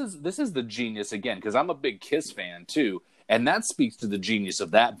tell you, this is the genius again, because I'm a big Kiss fan too, and that speaks to the genius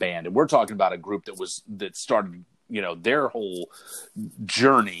of that band. And we're talking about a group that started, you know, their whole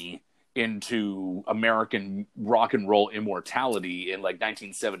journey into American rock and roll immortality in like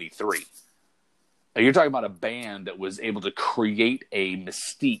 1973. You're talking about a band that was able to create a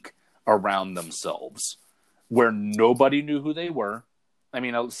mystique around themselves where nobody knew who they were. I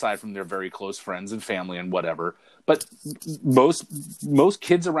mean, aside from their very close friends and family and whatever, but most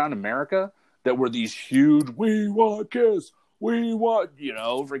kids around America that were these huge, we want Kiss, we want, you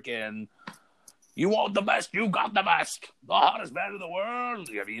know, freaking, you want the best, you got the best, the hottest band in the world.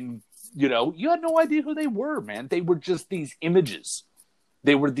 I mean, you know, you had no idea who they were, man. They were just these images.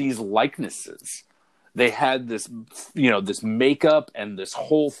 They were these likenesses. They had this, you know, this makeup and this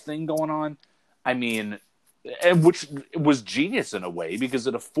whole thing going on. I mean, and which was genius in a way because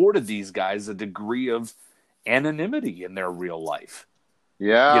it afforded these guys a degree of anonymity in their real life.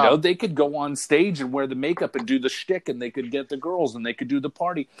 Yeah. You know, they could go on stage and wear the makeup and do the shtick and they could get the girls and they could do the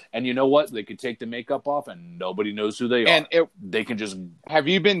party. And you know what? They could take the makeup off and nobody knows who they are. They can just... Have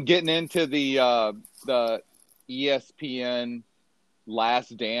you been getting into the ESPN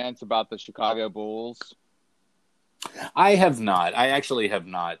Last Dance about the Chicago Bulls? I have not. I actually have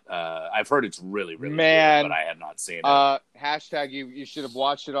not. I've heard it's really, really good, but I have not seen it. Hashtag you should have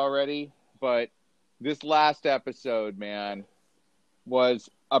watched it already, but this last episode, man, was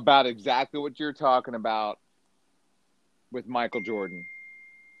about exactly what you're talking about with Michael Jordan.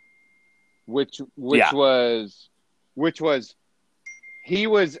 Which was he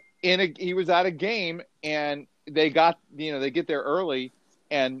was at a game and they get there early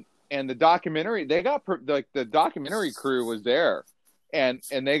and the documentary, the documentary crew was there and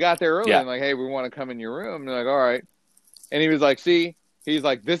they got there early and like, hey, we want to come in your room. And they're like, all right. And he was like, he's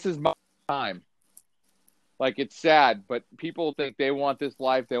like, this is my time. Like, it's sad, but people think they want this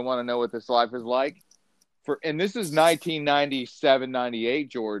life. They want to know what this life is like. And this is 1997, 98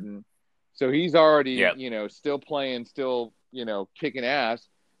 Jordan. So he's already, still playing, still, kicking ass.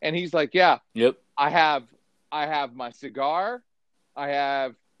 And he's like, yeah, I have my cigar.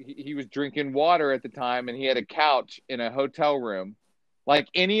 He was drinking water at the time, and he had a couch in a hotel room, like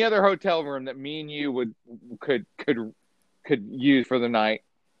any other hotel room that me and you could use for the night.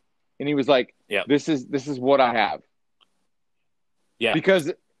 And he was like, this is what I have. Yeah.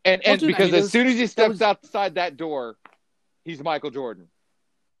 Because as soon as he steps outside that door, he's Michael Jordan.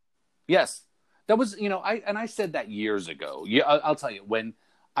 Yes. That was, I said that years ago. Yeah, I'll tell you, when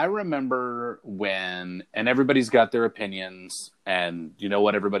I remember when, and everybody's got their opinions, and you know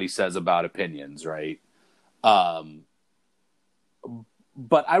what everybody says about opinions, right? Um,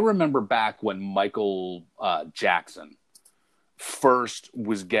 but I remember back when Michael Jackson first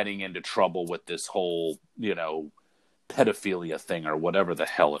was getting into trouble with this whole, pedophilia thing or whatever the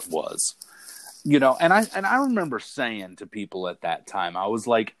hell it was. And I remember saying to people at that time, I was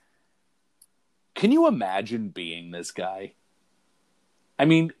like, can you imagine being this guy? I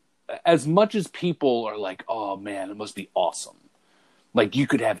mean, as much as people are like, oh man, it must be awesome. Like you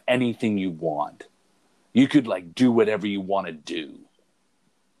could have anything you want. You could like do whatever you want to do.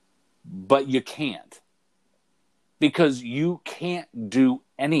 But you can't. Because you can't do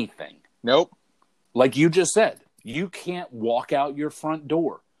anything. Nope. Like you just said, you can't walk out your front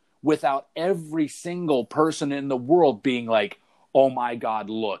door without every single person in the world being like, oh my God,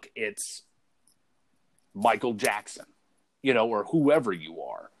 look, it's Michael Jackson, or whoever you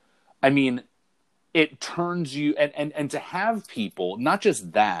are. I mean, it turns you, and to have people, not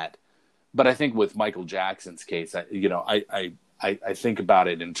just that, but I think with Michael Jackson's case, I think about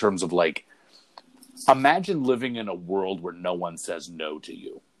it in terms of like, imagine living in a world where no one says no to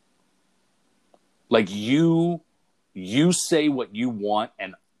you. Like you say what you want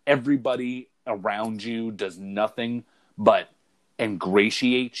and everybody around you does nothing but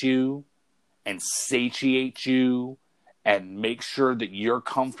ingratiate you and satiate you and make sure that you're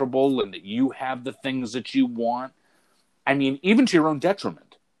comfortable and that you have the things that you want. I mean, even to your own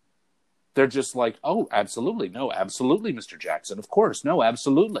detriment. They're just like, oh, absolutely. No, absolutely, Mr. Jackson. Of course. No,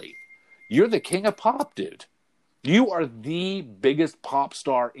 absolutely. You're the king of pop, dude. You are the biggest pop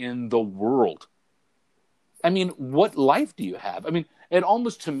star in the world. I mean, what life do you have? I mean, it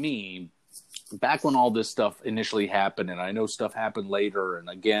almost to me, back when all this stuff initially happened, and I know stuff happened later, and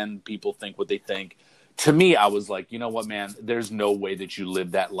again, people think what they think. To me, I was like, you know what, man? There's no way that you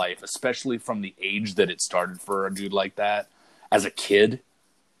live that life, especially from the age that it started for a dude like that. As a kid,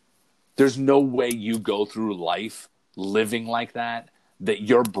 there's no way you go through life living like that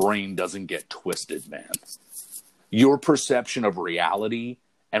your brain doesn't get twisted, man. Your perception of reality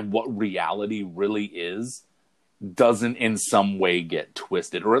and what reality really is doesn't in some way get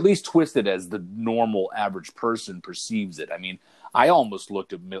twisted, or at least twisted as the normal average person perceives it. I mean, I almost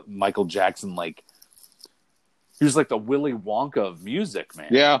looked at Michael Jackson like he was like the Willy Wonka of music, man.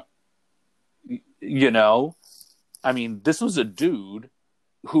 Yeah. I mean, this was a dude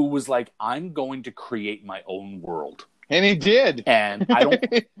who was like, I'm going to create my own world. And he did. And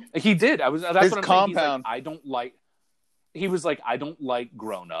he did. That's His what I'm saying. compound. He was like, I don't like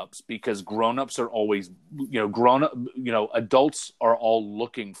grown-ups because grown-ups are always, adults are all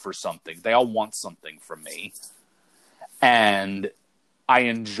looking for something. They all want something from me. And I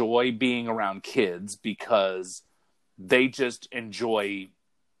enjoy being around kids because they just enjoy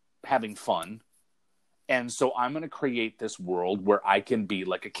having fun. And so I'm going to create this world where I can be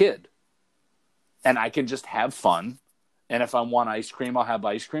like a kid. And I can just have fun. And if I want ice cream, I'll have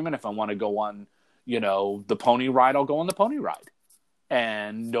ice cream. And if I want to go on the pony ride, I'll go on the pony ride.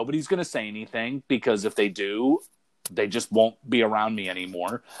 And nobody's going to say anything because if they do, they just won't be around me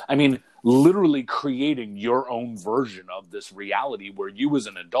anymore. I mean, literally creating your own version of this reality where you as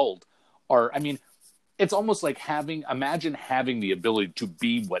an adult it's almost like imagine having the ability to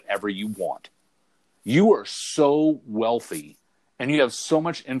be whatever you want. You are so wealthy and you have so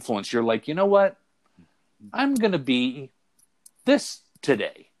much influence. You're like, you know what? I'm going to be this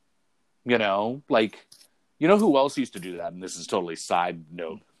today. Like, who else used to do that? And this is totally side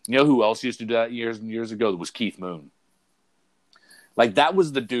note. You know who else used to do that years and years ago? It was Keith Moon. Like, that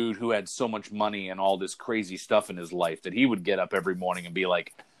was the dude who had so much money and all this crazy stuff in his life that he would get up every morning and be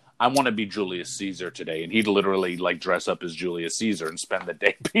like, I want to be Julius Caesar today. And he'd literally, like, dress up as Julius Caesar and spend the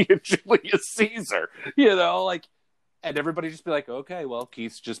day being Julius Caesar. And everybody just be like, okay, well,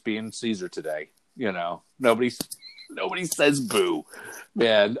 Keith's just being Caesar today. Nobody says boo,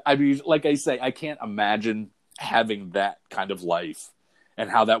 man. I mean, like I say, I can't imagine having that kind of life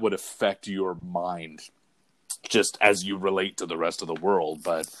and how that would affect your mind just as you relate to the rest of the world.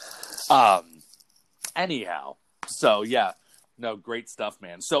 But anyhow, so yeah, no, great stuff,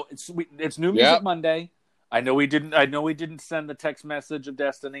 man. So it's New Music Monday. I know we didn't send the text message of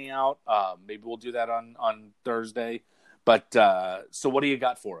Destiny out. Maybe we'll do that on Thursday. But so what do you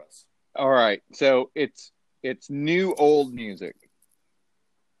got for us? All right. So it's new old music.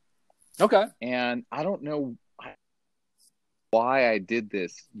 Okay. And I don't know why I did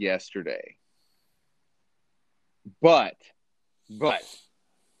this yesterday. But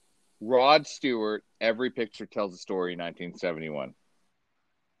Rod Stewart, Every Picture Tells a Story, 1971.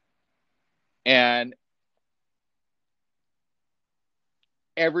 And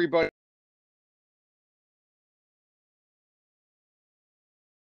everybody.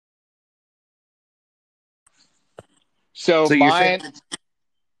 So So you're saying,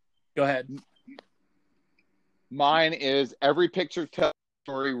 go ahead. Mine is Every Picture Tells a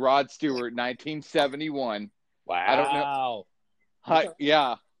Story, Rod Stewart, 1971. Wow. I don't know.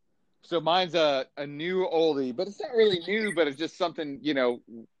 Yeah. So mine's a new oldie, but it's not really new, but it's just something,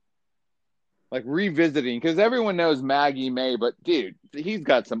 like revisiting, because everyone knows Maggie May, but dude, he's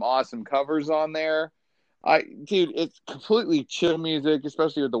got some awesome covers on there. Dude, it's completely chill music,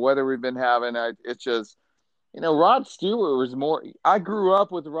 especially with the weather we've been having. It's just, Rod Stewart was more. I grew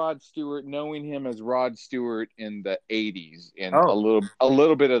up with Rod Stewart, knowing him as Rod Stewart in the '80s and a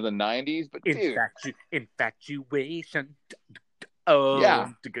little bit of the '90s. But dude, infatuation. Oh, yeah.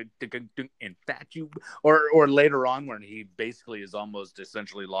 Or later on when he basically has almost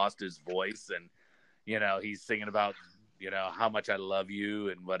essentially lost his voice, and he's singing about how much I love you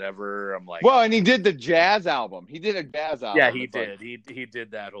and whatever. I'm like, well, and he did the jazz album. He did a jazz album. Yeah, he did. He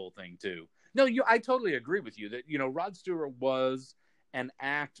did that whole thing too. No, I totally agree with you that Rod Stewart was an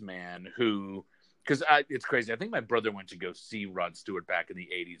act man who, because it's crazy. I think my brother went to go see Rod Stewart back in the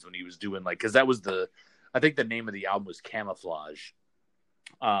 '80s when he was doing because that was I think the name of the album was Camouflage,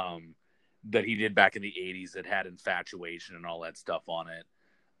 that he did back in the '80s that had Infatuation and all that stuff on it.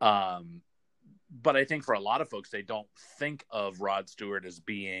 But I think for a lot of folks, they don't think of Rod Stewart as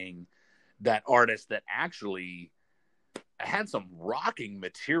being that artist that actually had some rocking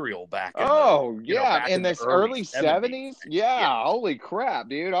material back in in this early 70s. Yeah, holy crap,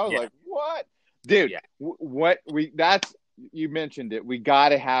 dude. I was like, what? Dude, you mentioned it. We got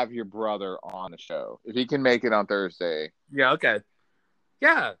to have your brother on the show. If he can make it on Thursday. Yeah, okay.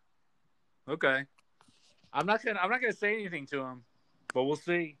 Yeah. Okay. I'm not gonna say anything to him, but we'll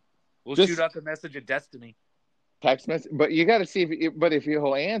see. We'll shoot out the message of destiny. Text message, but you got to see if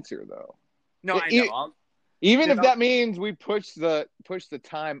he'll answer though. No, I know. Even if that means we push the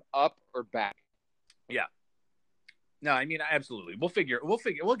time up or back. Yeah. No, I mean absolutely. We'll get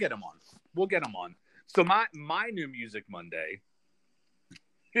him on. We'll get him on. So my new music Monday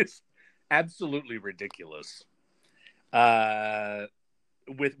is absolutely ridiculous.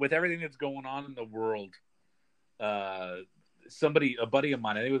 With everything that's going on in the world, a buddy of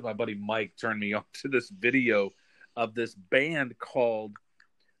mine, I think it was my buddy Mike, turned me on to this video of this band called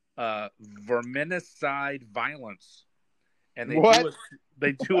Verminicide Violence, and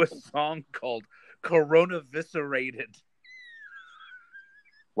they do a song called Coronaviscerated.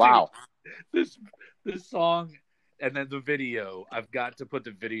 Wow. Dude, this song, and then the video. I've got to put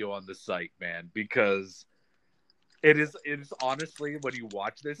the video on the site, man, because it is honestly, when you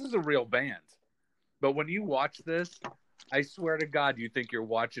watch this is a real band, but when you watch this, I swear to God, you think you're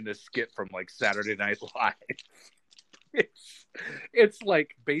watching a skit from like Saturday Night Live. It's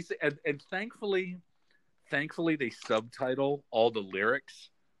like basic, and thankfully they subtitle all the lyrics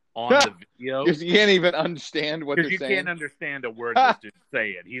on the video. You can't even understand what they're saying. You can't understand a word this dude's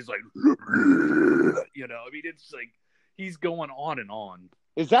saying. He's like, I mean, it's like he's going on and on.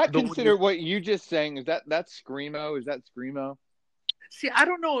 Is that considered what you just saying? Is that's screamo? Is that screamo? See, I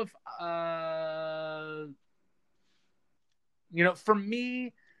don't know if for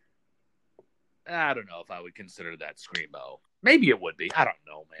me, I don't know if I would consider that screamo. Maybe it would be. I don't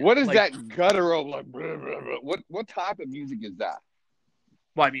know, man. What is that guttural like? Blah, blah, blah. What type of music is that?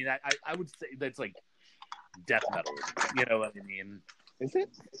 Well, I mean, I would say that's like death metal. You know what I mean? Is it?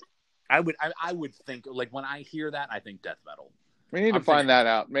 I would think, like, when I hear that, I think death metal. We need to find that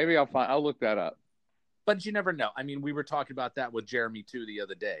out. Maybe I'll look that up. But you never know. I mean, we were talking about that with Jeremy too the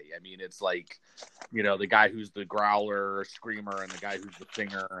other day. I mean, it's like, the guy who's the growler or screamer and the guy who's the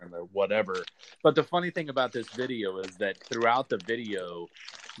singer and the whatever. But the funny thing about this video is that throughout the video,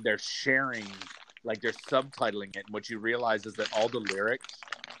 they're sharing, like they're subtitling it. And what you realize is that all the lyrics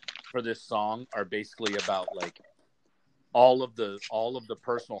for this song are basically about like all of the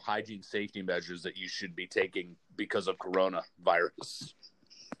personal hygiene safety measures that you should be taking because of coronavirus.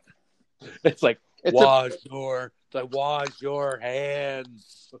 It's like, wash your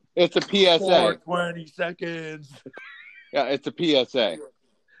hands. It's a PSA. For 20 seconds. Yeah, it's a PSA.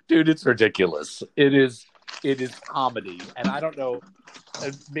 Dude, it's ridiculous. It is comedy. And I don't know,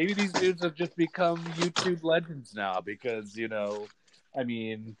 maybe these dudes have just become YouTube legends now because, I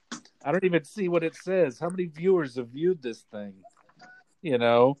mean, I don't even see what it says. How many viewers have viewed this thing?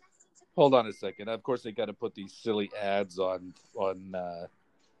 Hold on a second. Of course, they got to put these silly ads on.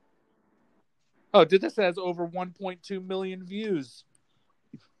 Oh, dude, this has over 1.2 million views.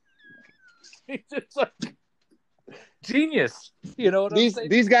 It's like genius. You know what I'm saying?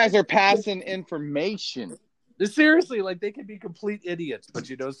 These guys are passing information. Seriously, like they can be complete idiots, but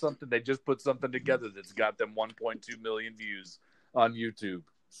you know something? They just put something together that's got them 1.2 million views on YouTube.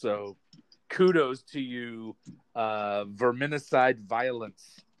 So kudos to you, Verminicide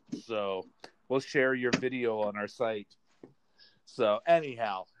Violence. So we'll share your video on our site. So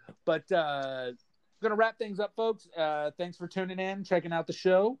anyhow, but going to wrap things up, folks. Thanks for tuning in, checking out the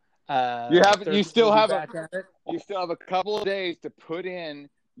show. You still have a couple of days to put in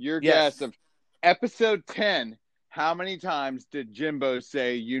your guess of episode 10. How many times did Jimbo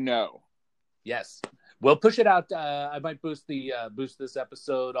say Yes, we'll push it out. I might boost this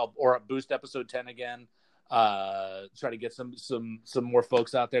episode, or boost episode 10 again. Try to get some more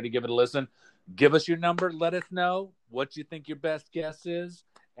folks out there to give it a listen. Give us your number. Let us know what you think your best guess is,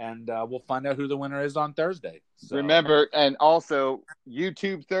 and we'll find out who the winner is on Thursday. So. Remember, and also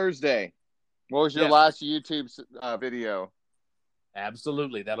YouTube Thursday. What was your last YouTube video?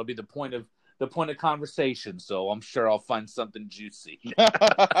 Absolutely, that'll be the point of conversation. So I'm sure I'll find something juicy.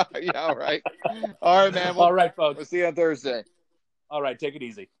 Yeah, right. All right, man. All right, folks. We'll see you on Thursday. All right, take it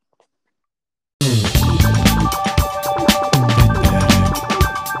easy.